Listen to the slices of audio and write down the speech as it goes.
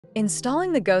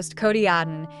Installing the Ghost Kodi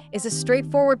Addon is a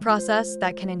straightforward process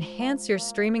that can enhance your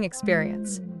streaming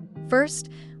experience. First,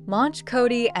 launch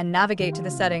Kodi and navigate to the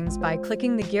settings by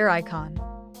clicking the gear icon.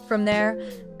 From there,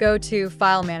 go to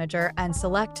File Manager and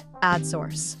select Add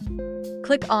Source.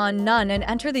 Click on None and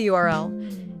enter the URL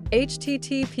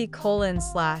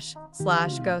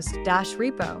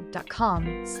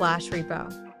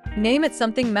http://ghost-repo.com/repo. Name it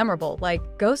something memorable like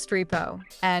Ghost Repo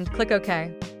and click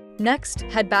OK. Next,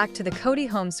 head back to the Kodi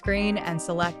home screen and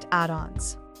select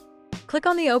Add-ons. Click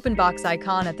on the open box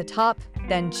icon at the top,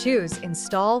 then choose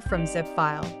Install from zip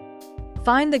file.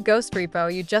 Find the Ghost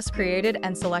repo you just created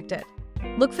and select it.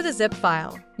 Look for the zip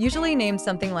file, usually named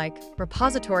something like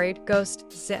repository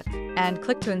ghost zip, and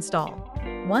click to install.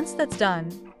 Once that's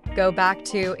done, go back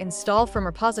to Install from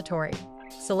repository,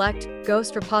 select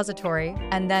Ghost repository,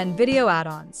 and then Video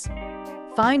Add-ons.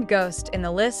 Find Ghost in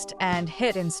the list and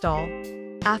hit Install.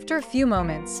 After a few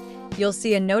moments, you'll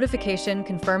see a notification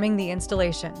confirming the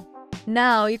installation.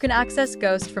 Now you can access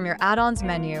Ghost from your add-ons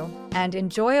menu and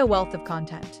enjoy a wealth of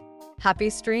content.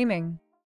 Happy streaming!